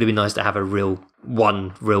like it would have been nice to have a real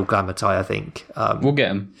glamour tie. I think we'll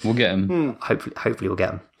get him. Hopefully we'll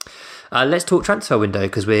get him. Let's talk transfer window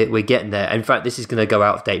because we're getting there. In fact, this is going to go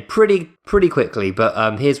out of date pretty quickly.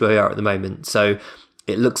 But here's where we are at the moment. So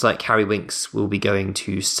it looks like Harry Winks will be going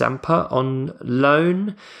to Sampa on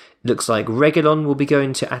loan. It looks like Reguilón will be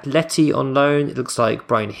going to Atleti on loan. It looks like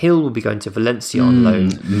Bryan Hill will be going to Valencia on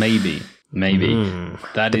loan. Maybe.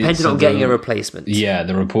 That depending is on getting a replacement. Yeah,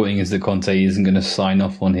 the reporting is that Conte isn't going to sign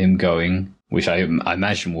off on him going, which I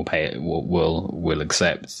imagine will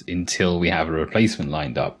accept until we have a replacement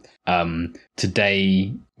lined up.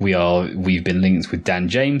 Today we've been linked with Dan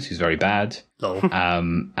James, who's very bad,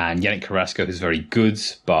 and Yannick Carrasco, who's very good,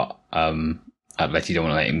 but Atleti don't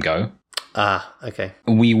want to let him go. Okay.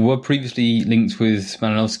 We were previously linked with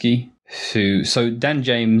Malinowski, so Dan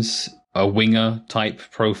James, a winger type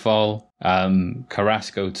profile,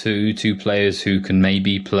 Carrasco too, two players who can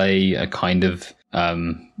maybe play a kind of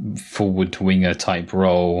forward winger type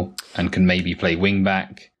role and can maybe play wing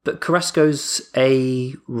back. But Carrasco's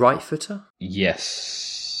a right footer?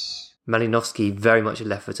 Yes. Malinowski very much a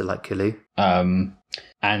left footer like Kalu.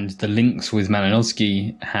 And the links with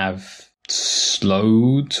Malinowski have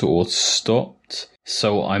slowed or stopped,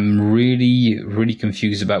 so I'm really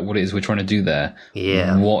confused about what it is we're trying to do there.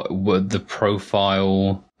 What the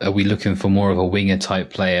profile? Are we looking for more of a winger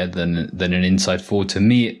type player than an inside forward? To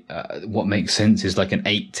me, what makes sense is like an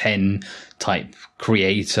 8-10 type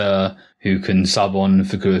creator who can sub on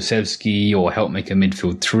for Kulusevski or help make a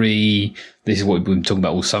midfield three. This is what we've been talking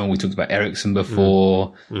about all summer. We talked about Eriksen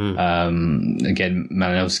before. Again,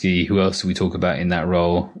 Malinowski. Who else do we talk about in that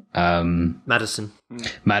role? Madison.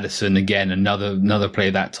 Madison, again, another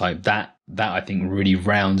player that type. That I think really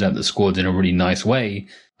rounds out the squad in a really nice way.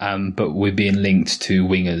 But we're being linked to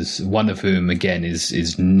wingers, one of whom, again,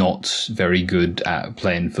 is not very good at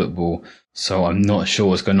playing football. So I'm not sure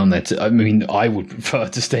what's going on there. I mean, I would prefer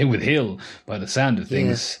to stay with Hill by the sound of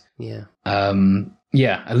things. Yeah. A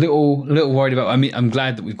little worried about. I mean, I'm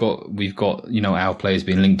glad that we've got our players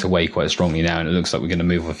being linked away quite strongly now, and it looks like we're going to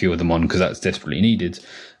move a few of them on because that's desperately needed.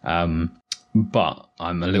 But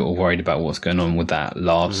I'm a little worried about what's going on with that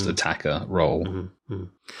last attacker role.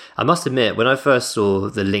 I must admit, when I first saw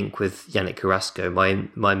the link with Yannick Carrasco,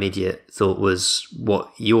 my immediate thought was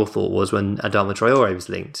what your thought was when Adama Traore was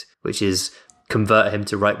linked, which is convert him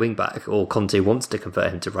to right wing back, or Conte wants to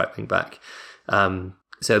convert him to right wing back. So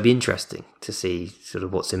it'd be interesting to see sort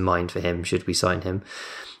of what's in mind for him should we sign him.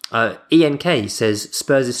 ENK says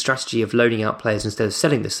Spurs' strategy of loaning out players instead of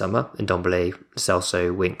selling this summer, Ndombele,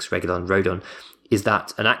 Celso, Winks, Reguilón, Rodon, is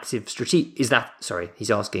that an active strategy? He's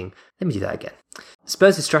asking, let me do that again.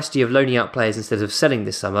 Spurs' strategy of loaning out players instead of selling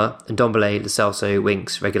this summer, Ndombele, Celso,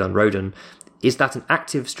 Winks, Reguilón, Rodon, is that an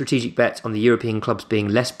active strategic bet on the European clubs being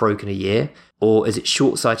less broken a year, or is it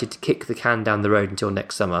short-sighted to kick the can down the road until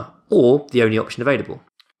next summer, or the only option available?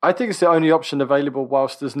 I think it's the only option available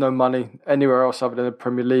whilst there's no money anywhere else other than the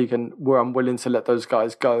Premier League, and we're unwilling to let those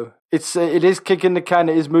guys go. It is kicking the can,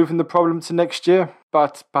 it is moving the problem to next year,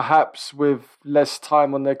 but perhaps with less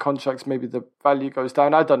time on their contracts, maybe the value goes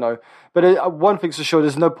down. I don't know. But one thing's for sure,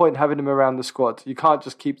 there's no point in having them around the squad. You can't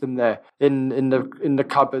just keep them there in the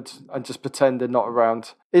cupboard and just pretend they're not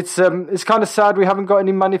around. It's kind of sad we haven't got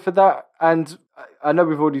any money for that, and I know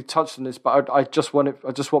we've already touched on this, but I just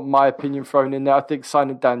want my opinion thrown in there. I think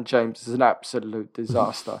signing Dan James is an absolute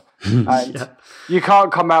disaster. And you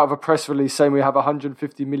can't come out of a press release saying we have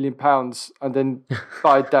 £150 million and then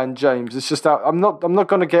buy Dan James. It's just that I'm not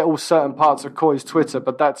going to get all certain parts of Coy's Twitter,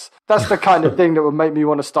 but that's the kind of thing that would make me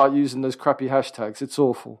want to start using those crappy hashtags. It's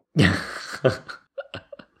awful.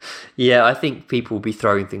 Yeah, I think people will be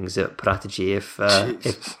throwing things at Paratici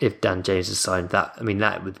if Dan James has signed that. I mean,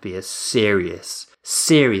 that would be a serious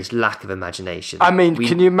lack of imagination. I mean,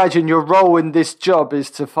 can you imagine your role in this job is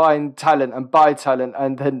to find talent and buy talent,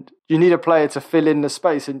 and then you need a player to fill in the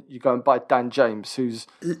space, and you go and buy Dan James, who's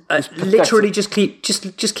literally just keep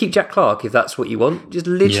Jack Clark if that's what you want. Just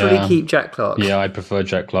literally keep Jack Clark. Yeah, I prefer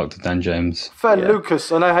Jack Clark to Dan James.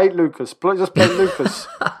 Lucas, and I hate Lucas. Just play Lucas.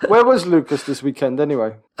 Where was Lucas this weekend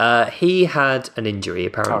anyway? He had an injury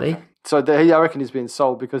apparently. Okay. So I reckon he's being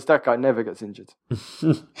sold because that guy never gets injured.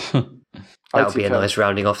 That'll be a nice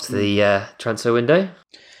rounding off to the transfer window.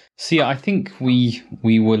 So yeah, I think we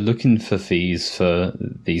were looking for fees for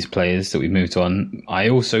these players that we moved on. I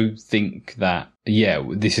also think that,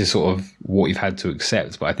 this is sort of what we've had to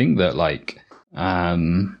accept. But I think that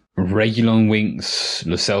Reguilon, Winks,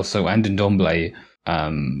 Lo Celso and Ndombele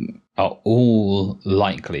are all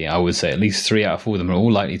likely, I would say, at least 3 out of 4 of them are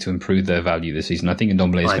all likely to improve their value this season. I think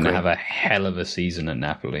Ndombele is going to have a hell of a season at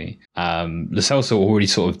Napoli. Lo Celso already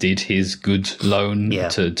sort of did his good loan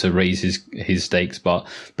to raise his stakes, but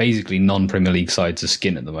basically non-Premier League sides are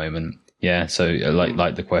skint at the moment. Yeah, so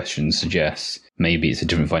like the question suggests, maybe it's a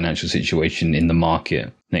different financial situation in the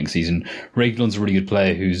market next season. Reguilon's a really good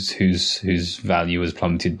player whose value has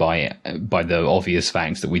plummeted by the obvious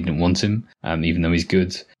facts that we didn't want him, even though he's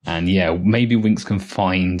good. And maybe Winks can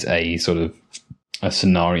find a sort of a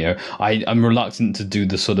scenario. I'm reluctant to do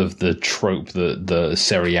the sort of the trope that the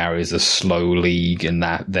Serie A is a slow league and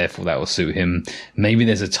that therefore that will suit him. Maybe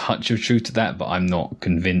there's a touch of truth to that, but I'm not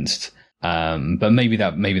convinced. But maybe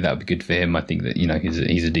that would be good for him. I think that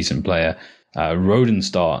he's a decent player. Rodden's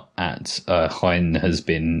start at Rennes has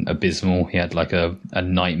been abysmal. He had like a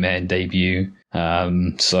nightmare debut.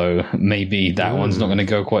 So maybe that one's not going to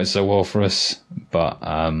go quite so well for us. But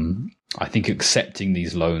I think accepting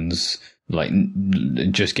these loans, like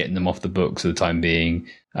just getting them off the books for the time being,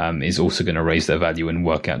 is also going to raise their value and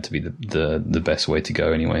work out to be the best way to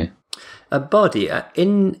go anyway. Bardi,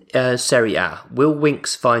 in Serie A, will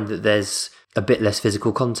Winks find that there's a bit less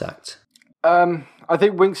physical contact? I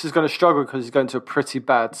think Winks is going to struggle because he's going to a pretty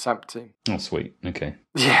bad Samp team. Oh, sweet. Okay.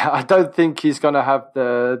 Yeah, I don't think he's going to have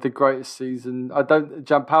the greatest season.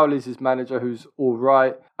 Gianpaoli's his manager, who's all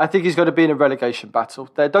right. I think he's going to be in a relegation battle.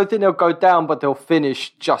 I don't think they'll go down, but they'll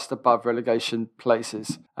finish just above relegation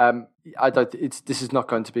places. This is not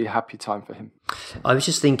going to be a happy time for him. I was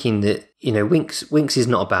just thinking that Winks is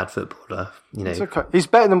not a bad footballer. It's okay. He's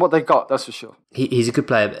better than what they got, that's for sure. He's a good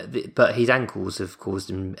player, but his ankles have caused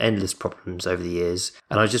him endless problems over the years.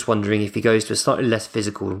 And I was just wondering if he goes to a slightly less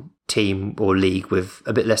physical team or league with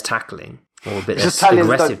a bit less tackling or a bit less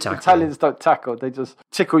aggressive tackling. Italians don't tackle; they just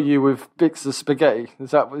tickle you with bits of spaghetti.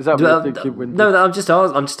 Is that what you think? No, I'm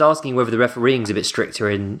just asking whether the refereing's a bit stricter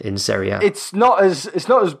in Serie A. It's not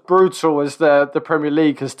as brutal as the Premier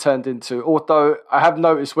League has turned into. Although I have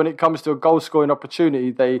noticed when it comes to a goal scoring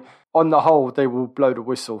opportunity, on the whole, they will blow the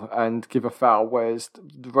whistle and give a foul, whereas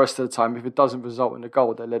the rest of the time, if it doesn't result in a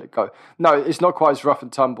goal, they let it go. No, it's not quite as rough and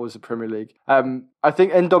tumble as the Premier League. I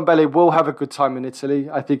think Ndombele will have a good time in Italy.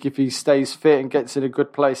 I think if he stays fit and gets in a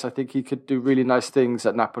good place, I think he could do really nice things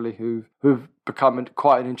at Napoli, who've become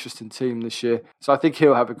quite an interesting team this year. So I think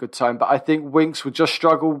he'll have a good time. But I think Winks would just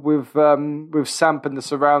struggle with Samp and the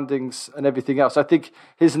surroundings and everything else. I think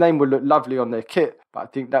his name would look lovely on their kit, but I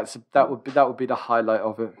think that would be the highlight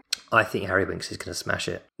of it. I think Harry Winks is going to smash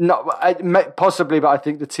it. No, possibly, but I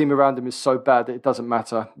think the team around him is so bad that it doesn't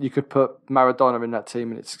matter. You could put Maradona in that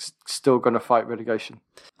team and it's still going to fight relegation.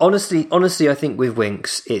 Honestly, I think with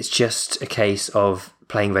Winks, it's just a case of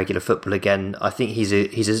playing regular football again. I think he's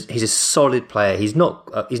a solid player. He's not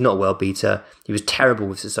a world beater. He was terrible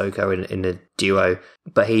with Sissoko in the duo,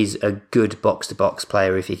 but he's a good box-to-box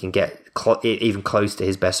player if he can get even close to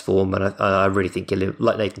his best form. And I really think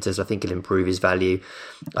like Nathan says, I think he'll improve his value.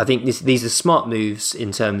 I think these are smart moves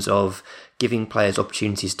in terms of giving players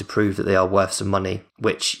opportunities to prove that they are worth some money,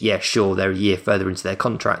 which, sure, they're a year further into their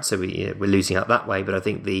contract, so we're losing out that way, but I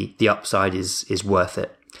think the upside is worth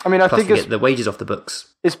it. I mean, Plus, we get the wages off the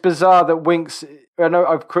books. It's bizarre that Winks, I know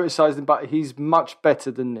I've criticised him, but he's much better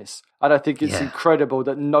than this. And I think it's incredible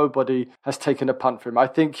that nobody has taken a punt for him. I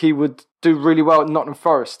think he would do really well at Nottingham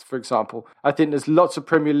Forest, for example. I think there's lots of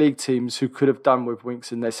Premier League teams who could have done with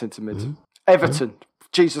Winks in their centre mid. Mm-hmm. Everton,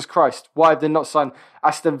 Jesus Christ, why have they not signed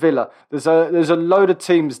Aston Villa? There's a load of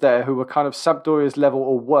teams there who were kind of Sampdoria's level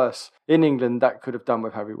or worse in England that could have done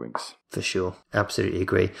with Harry Winks. For sure, absolutely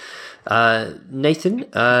agree. Nathan,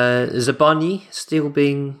 Zabarnyi still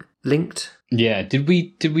being linked? Yeah, did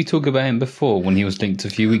we talk about him before when he was linked a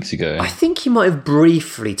few weeks ago? I think you might have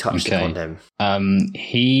briefly touched upon him.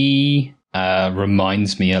 He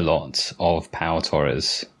reminds me a lot of Pau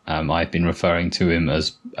Torres. I've been referring to him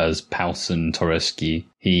as Pausen Torreski.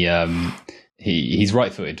 He's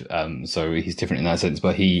right-footed, so he's different in that sense.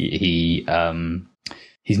 But he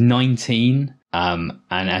He's 19. And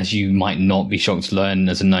as you might not be shocked to learn,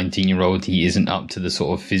 as a 19-year-old, he isn't up to the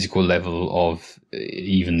sort of physical level of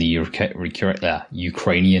even the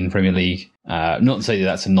Ukrainian Premier League. Not to say that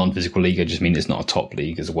that's a non-physical league, I just mean it's not a top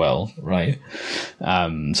league as well, right?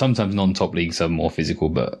 Sometimes non-top leagues are more physical,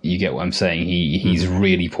 but you get what I'm saying. He's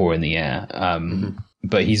really poor in the air.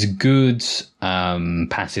 But he's a good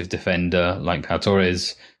passive defender, like Pau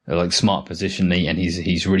Torres, like smart positionally, and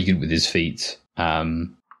he's really good with his feet.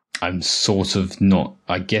 I'm sort of not.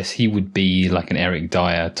 I guess he would be like an Eric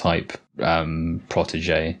Dyer type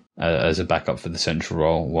protege as a backup for the central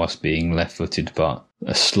role, whilst being left-footed, but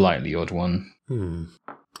a slightly odd one.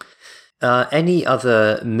 Any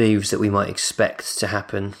other moves that we might expect to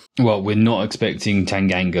happen? Well, we're not expecting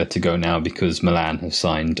Tanganga to go now because Milan have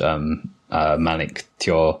signed Malik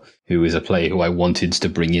Thiaw, who is a player who I wanted to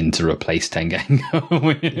bring in to replace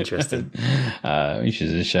Tanganga. Interesting. Which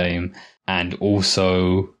is a shame. And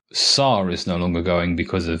also, Sarr is no longer going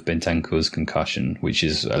because of Bentancur's concussion, which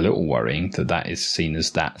is a little worrying that is seen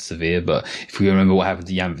as that severe. But if we remember what happened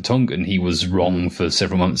to Jan Vertonghen, he was wrong for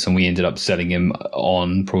several months and we ended up selling him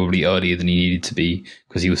on probably earlier than he needed to be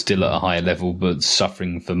because he was still at a higher level but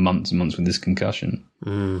suffering for months and months with this concussion.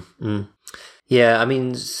 Yeah, I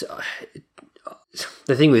mean,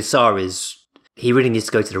 the thing with Sarr is he really needs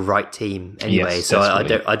to go to the right team anyway. Yes, so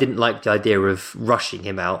definitely. I didn't like the idea of rushing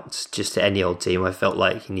him out just to any old team. I felt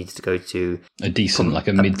like he needed to go to a decent, like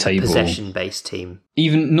a mid-table possession-based team.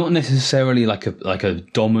 Even not necessarily like a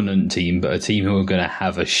dominant team, but a team who are going to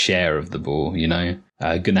have a share of the ball. You know,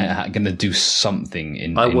 going to do something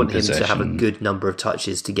in. I want possession. him to have a good number of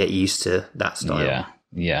touches to get used to that style.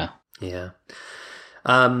 Yeah.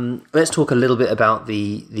 Let's talk a little bit about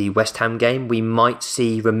the West Ham game. We might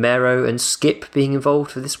see Romero and Skip being involved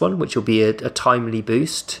for this one, which will be a timely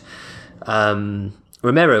boost.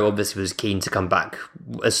 Romero obviously was keen to come back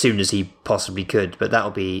as soon as he possibly could, but that'll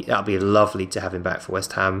be lovely to have him back for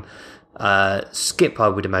West Ham. Skip, I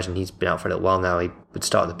would imagine he's been out for a little while now. He would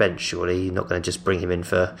start on the bench, surely. You're not going to just bring him in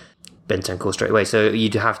for Bentancur straight away. So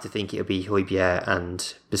you'd have to think it'll be Højbjerg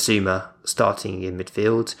and Bissouma starting in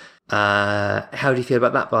midfield. How do you feel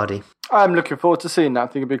about that, Bardi? I'm looking forward to seeing that. I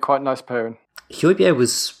think it'd be quite a nice pairing. Højbjerg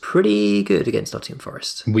was pretty good against Nottingham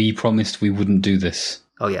Forest. We promised we wouldn't do this.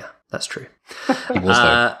 Oh yeah, that's true. He was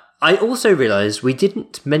though. I also realised we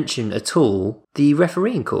didn't mention at all the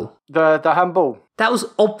refereeing call. The handball. That was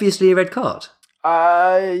obviously a red card.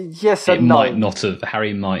 Yes and It no. might not have.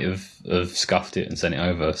 Harry might have scuffed it and sent it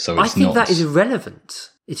over. So I it's think not. that is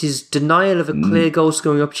irrelevant. It is denial of a clear goal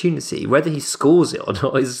scoring opportunity. Whether he scores it or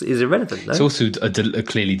not is irrelevant. No? It's also a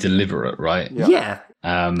clearly deliberate, right? Yeah.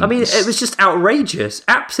 I mean, it was just outrageous,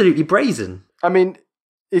 absolutely brazen. I mean,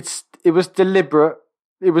 it was deliberate.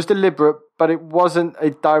 It was deliberate, but it wasn't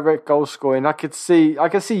a direct goal scoring. I could see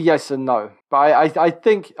yes and no, but I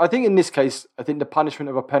think in this case, I think the punishment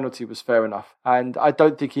of a penalty was fair enough, and I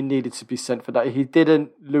don't think he needed to be sent for that. He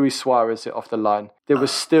didn't Luis Suarez it off the line. There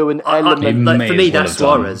was still an element. For me, that's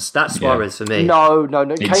Suarez. That's Suarez for me. No.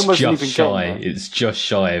 It's Kane wasn't just even shy. getting there. It's just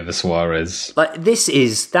shy of a Suarez. Like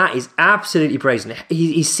that is absolutely brazen.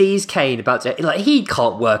 He sees Kane about to he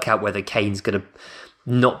can't work out whether Kane's going to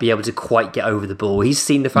not be able to quite get over the ball. He's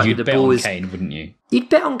seen the fact You'd that the bet ball on is. Kane, wouldn't you? You'd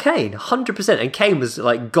bet on Kane, 100%. And Kane was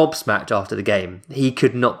gobsmacked after the game. He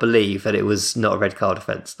could not believe that it was not a red card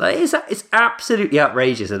offence. It's absolutely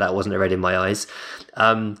outrageous that wasn't a red in my eyes.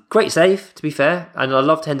 Great save, to be fair. And I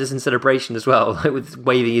loved Henderson's celebration as well, with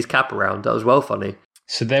waving his cap around. That was well funny.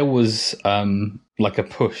 So there was a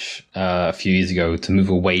push a few years ago to move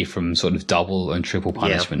away from sort of double and triple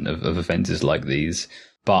punishment of offences like these.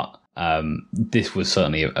 But this was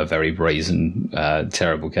certainly a very brazen,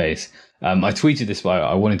 terrible case. I tweeted this, but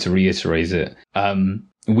I wanted to reiterate it.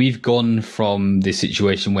 We've gone from this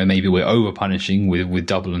situation where maybe we're over punishing with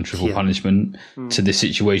double and triple punishment to this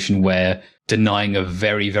situation where denying a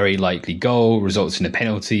very, very likely goal results in a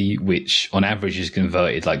penalty, which on average is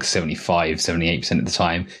converted like 75, 78% of the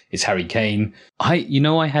time. It's Harry Kane. I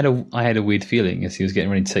had a weird feeling as he was getting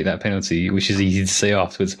ready to take that penalty, which is easy to say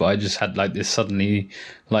afterwards, but I just had this suddenly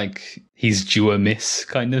he's due a miss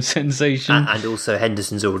kind of sensation. And also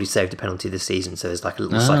Henderson's already saved a penalty this season, so there's a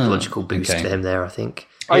little psychological boost for him there, I think.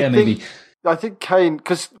 I think Kane,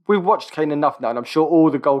 because we've watched Kane enough now, and I'm sure all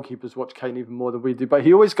the goalkeepers watch Kane even more than we do, but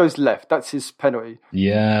he always goes left. That's his penalty.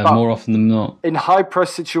 Yeah, but more often than not. In high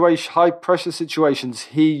pressure situations,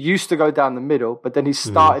 he used to go down the middle, but then he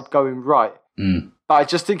started going right. But I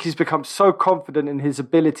just think he's become so confident in his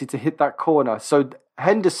ability to hit that corner. So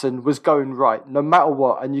Henderson was going right, no matter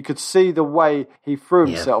what, and you could see the way he threw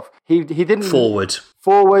himself. He didn't forward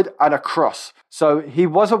and across. So he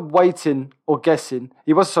wasn't waiting or guessing.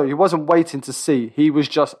 He wasn't waiting to see. He was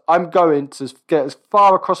just, I'm going to get as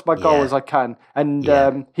far across my goal as I can.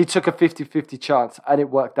 And he took a 50-50 chance, and it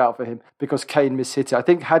worked out for him because Kane mishit it. I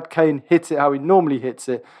think had Kane hit it how he normally hits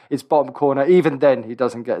it, it's bottom corner. Even then, he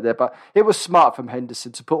doesn't get there. But it was smart from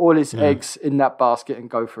Henderson to put all his eggs in that basket and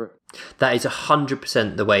go for it. That is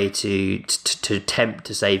 100% the way to attempt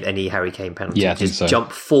to save any Harry Kane penalty. Yeah, just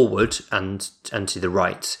jump forward and to the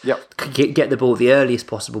right. Yep. Get the ball at the earliest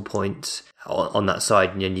possible point on that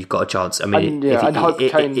side, and then you've got a chance. I mean,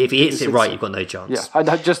 if he hits it right, you've got no chance. Yeah,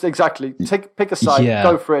 and just exactly pick a side,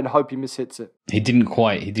 go for it, and hope he mishits it. He didn't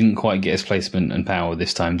quite get his placement and power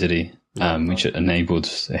this time, did he? Which enabled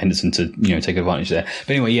Henderson to take advantage there.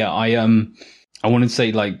 But anyway, I wanted to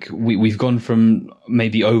say, like, we've gone from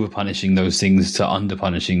maybe over punishing those things to under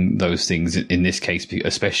punishing those things in this case,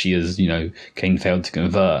 especially as Kane failed to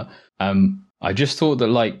convert. I just thought that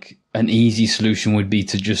like an easy solution would be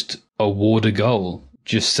to just award a goal.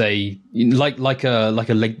 Just say like a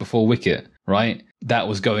leg before wicket, right? That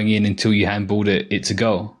was going in until you handballed it. It's a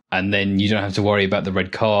goal. And then you don't have to worry about the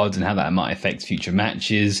red cards and how that might affect future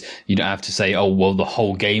matches. You don't have to say, oh, well, the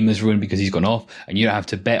whole game is ruined because he's gone off. And you don't have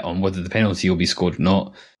to bet on whether the penalty will be scored or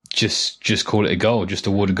not. Just call it a goal. Just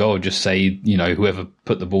award a goal. Just say, whoever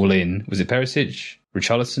put the ball in. Was it Perisic?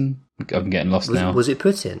 Richarlison? I'm getting lost now. Was it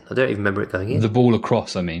put in? I don't even remember it going in. The ball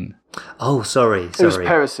across, I mean. Oh, sorry. It was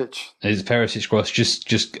Perisic. It's Perisic cross.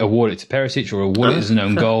 Just award it to Perisic or award it as an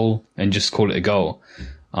own goal and just call it a goal.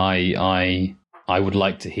 I would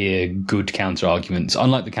like to hear good counter arguments,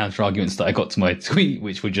 unlike the counter arguments that I got to my tweet,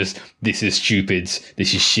 which were just, this is stupid,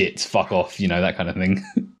 this is shit, fuck off, that kind of thing.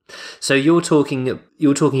 So you're talking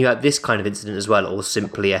about this kind of incident as well, or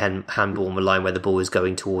simply a handball on the line where the ball is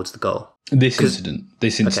going towards the goal? This incident,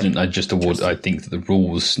 okay. I just award. I think that the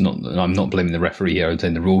rules, I'm not blaming the referee here. I'm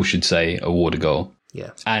saying the rules should say award a goal.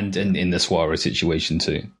 Yeah, and in the Suarez situation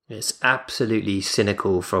too. It's absolutely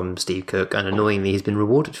cynical from Steve Cook, and annoyingly, he's been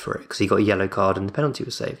rewarded for it because he got a yellow card and the penalty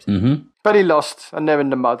was saved. Mm-hmm. But he lost, and they're in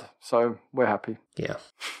the mud, so we're happy. Yeah,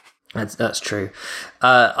 that's true.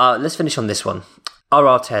 Let's finish on this one.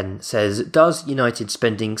 RR10 says, does United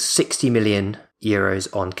spending 60 million euros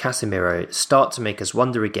on Casemiro start to make us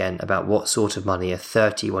wonder again about what sort of money a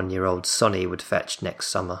 31-year-old Sonny would fetch next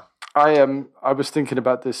summer? I was thinking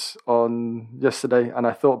about this on yesterday, and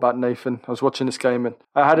I thought about Nathan. I was watching this game, and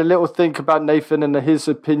I had a little think about Nathan and his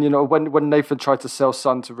opinion of when Nathan tried to sell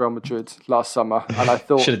Son to Real Madrid last summer, and I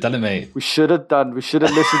thought should have done it, mate. We should have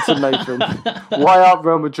listened to Nathan. Why aren't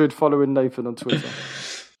Real Madrid following Nathan on Twitter?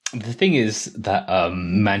 The thing is that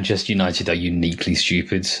Manchester United are uniquely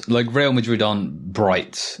stupid. Like, Real Madrid aren't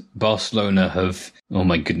bright. Barcelona have, oh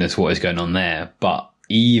my goodness, what is going on there? But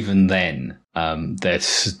even then, they're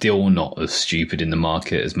still not as stupid in the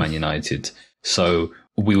market as Man United. So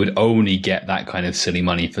we would only get that kind of silly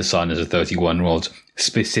money for Son as a 31-year-old,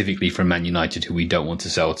 specifically from Man United, who we don't want to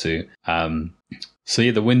sell to. So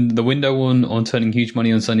yeah, the window on turning huge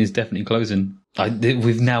money on Son is definitely closing.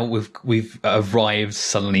 We've arrived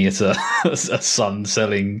suddenly at a Son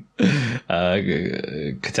selling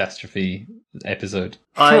catastrophe episode.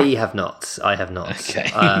 I have not. Okay.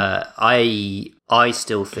 I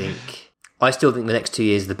still think the next 2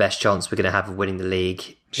 years are the best chance we're going to have of winning the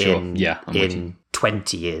league in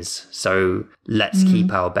 20 years. So let's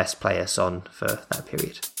keep our best player Son for that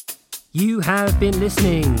period. You have been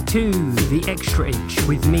listening to The Extra Inch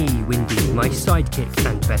with me, Windy, my sidekick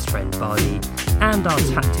and best friend Bardi, and our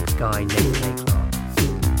tactics guy, Nathan A. Clark.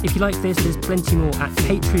 If you like this, there's plenty more at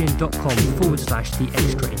patreon.com/The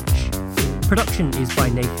Extra Inch. Production is by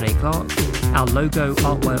Nathan A. Clark. Our logo,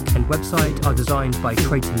 artwork and website are designed by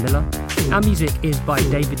Trayton Miller. Our music is by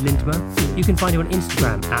David Lindmer. You can find him on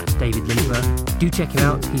Instagram at David Lindmer. Do check him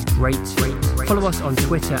out, he's great. Follow us on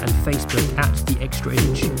Twitter and Facebook at The Extra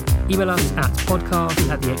Inch. Email us at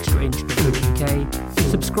podcast@theextrainch.co.uk.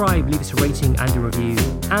 Subscribe, leave us a rating and a review.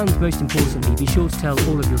 And most importantly, be sure to tell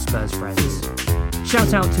all of your Spurs friends.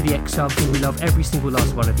 Shout out to the X-Subs, we love every single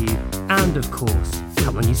last one of you. And of course,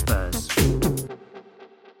 come on you Spurs.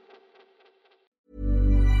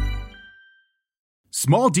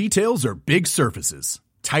 Small details are big surfaces.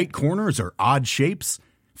 Tight corners are odd shapes.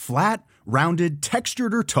 Flat, rounded,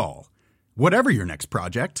 textured, or tall. Whatever your next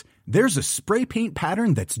project, there's a spray paint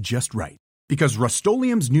pattern that's just right. Because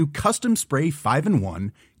Rust-Oleum's new Custom Spray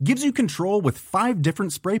 5-in-1 gives you control with 5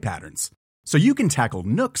 different spray patterns. So you can tackle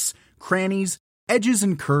nooks, crannies, edges,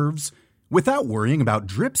 and curves without worrying about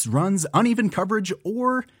drips, runs, uneven coverage,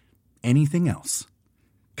 or anything else.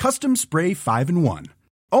 Custom Spray 5-in-1.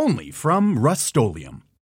 Only from Rust-Oleum.